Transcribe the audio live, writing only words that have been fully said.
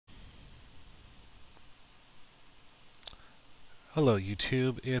Hello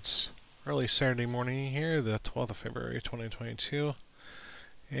YouTube, it's early Saturday morning here, the 12th of February 2022,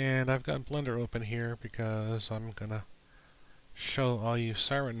 and I've got Blender open here because I'm gonna show all you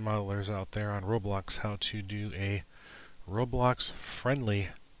siren modelers out there on Roblox how to do a Roblox friendly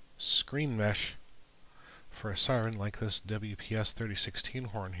screen mesh for a siren like this WPS 3016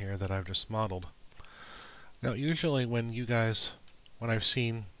 horn here that I've just modeled. Now usually when I've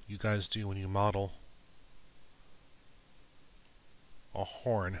seen you guys do when you model a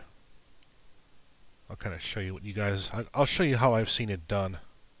horn, I'll kind of show you what you guys, I'll show you how I've seen it done.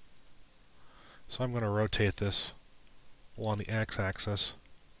 So I'm going to rotate this along the x-axis.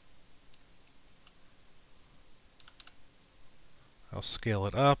 I'll scale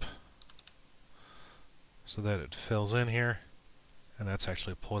it up so that it fills in here, and that's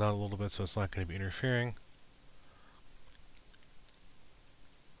actually pulled out a little bit so it's not going to be interfering.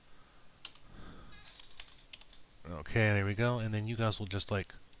 Okay, there we go, and then you guys will just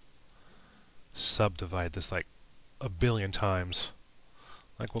like subdivide this like a billion times.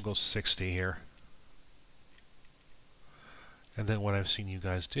 Like we'll go 60 here. And then what I've seen you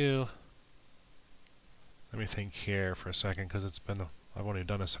guys do, let me think here for a second because I've only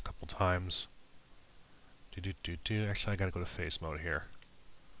done this a couple times. Actually I gotta go to face mode here.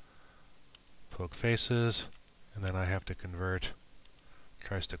 Poke faces, and then I have to convert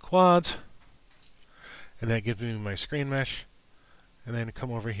tries to quads. And that gives me my screen mesh. And then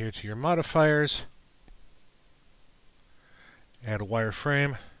come over here to your modifiers, add a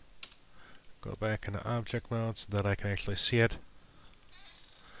wireframe, go back into object mode so that I can actually see it.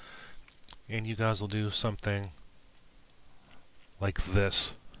 And you guys will do something like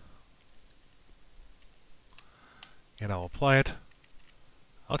this. And I'll apply it.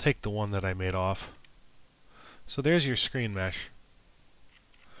 I'll take the one that I made off. So there's your screen mesh.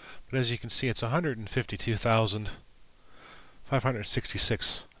 But as you can see, it's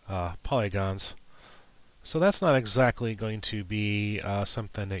 152,566 polygons. So that's not exactly going to be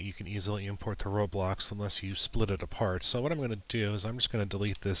something that you can easily import to Roblox unless you split it apart. So what I'm going to do is I'm just going to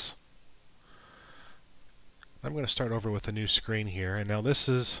delete this. I'm going to start over with a new screen here. And now this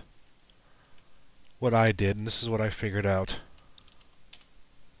is what I did, and this is what I figured out.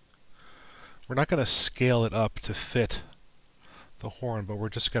 We're not going to scale it up to fit the horn, but we're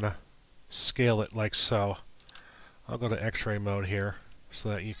just going to scale it like so. I'll go to X-ray mode here so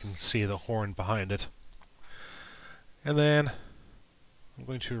that you can see the horn behind it. And then I'm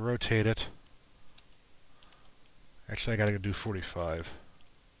going to rotate it. Actually, I gotta do 45.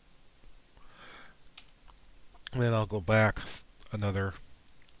 And then I'll go back another.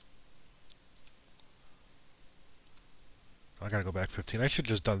 I gotta go back 15. I should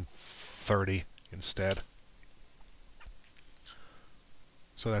have just done 30 instead.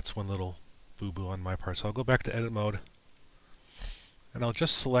 So that's one little boo-boo on my part. So I'll go back to edit mode. And I'll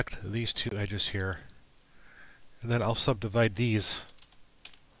just select these two edges here. And then I'll subdivide these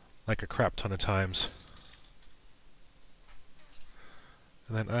like a crap ton of times.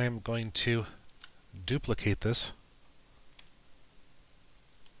 And then I am going to duplicate this.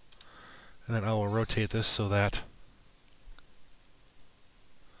 And then I will rotate this so that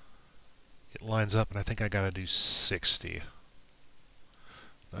it lines up, and I think I gotta do 60.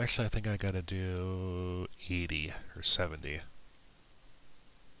 Actually, I think I gotta do 80 or 70.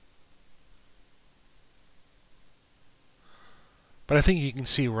 But I think you can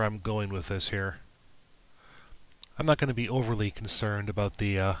see where I'm going with this here. I'm not going to be overly concerned about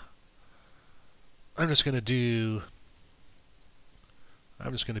the, I'm just going to do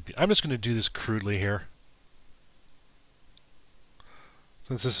this crudely here.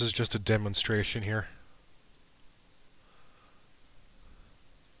 Since this is just a demonstration here.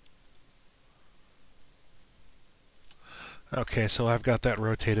 Okay, so I've got that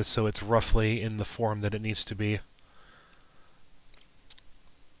rotated so it's roughly in the form that it needs to be.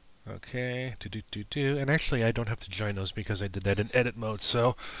 Okay, and actually I don't have to join those because I did that in edit mode,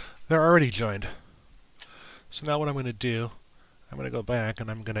 so they're already joined. So now what I'm going to do, I'm going to go back and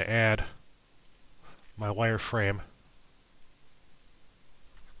I'm going to add my wireframe.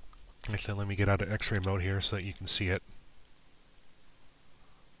 Actually, let me get out of X-ray mode here so that you can see it.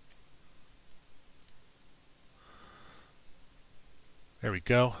 There we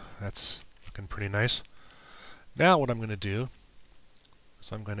go. That's looking pretty nice. Now what I'm going to do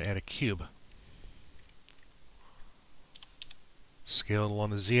is I'm going to add a cube. Scale it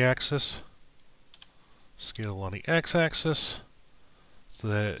along the z-axis. Scale it along the x-axis so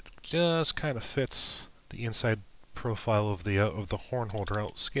that it just kind of fits the inside profile of the horn holder.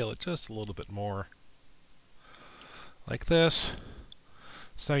 I'll scale it just a little bit more, like this.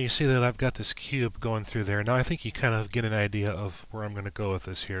 So now you see that I've got this cube going through there. Now I think you kind of get an idea of where I'm going to go with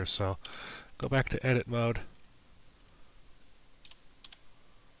this here. So go back to edit mode.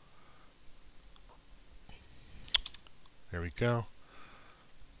 There we go.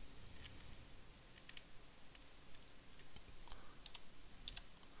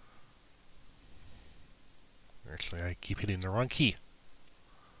 Actually, I keep hitting the wrong key.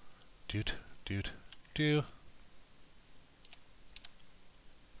 Doot, doot, do.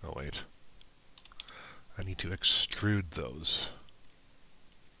 Oh wait. I need to extrude those.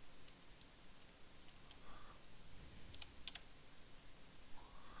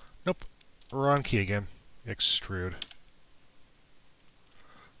 Nope. Wrong key again. Extrude.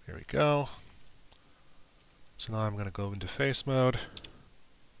 There we go. So now I'm going to go into face mode.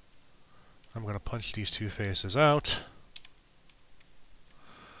 I'm going to punch these two faces out.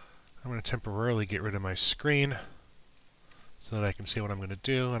 I'm going to temporarily get rid of my screen so that I can see what I'm going to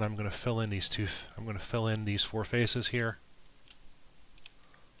do, and I'm going to fill in these four faces here.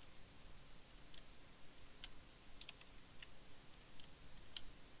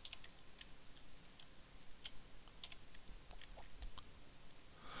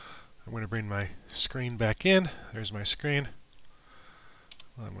 I'm going to bring my screen back in. There's my screen.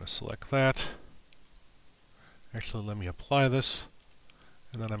 I'm going to select that. Actually, let me apply this.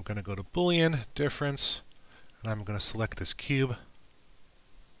 And then I'm going to go to Boolean, difference, and I'm going to select this cube.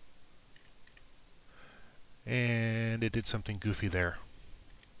 And it did something goofy there.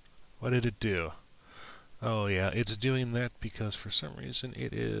 What did it do? Oh yeah, it's doing that because for some reason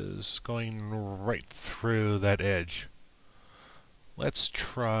it is going right through that edge. Let's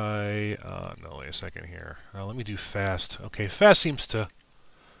try, no, wait a second here. Let me do fast. Okay, fast seems to,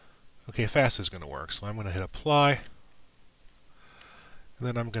 okay, fast is going to work. So I'm going to hit apply. And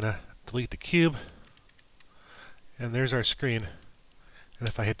then I'm going to delete the cube. And there's our screen. And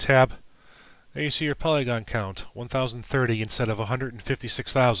if I hit tab, there you see your polygon count, 1,030 instead of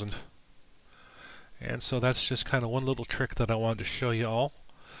 156,000. And so that's just kind of one little trick that I wanted to show you all.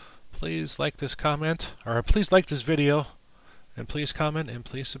 Please like this comment, or please like this video, and please comment, and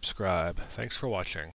please subscribe. Thanks for watching.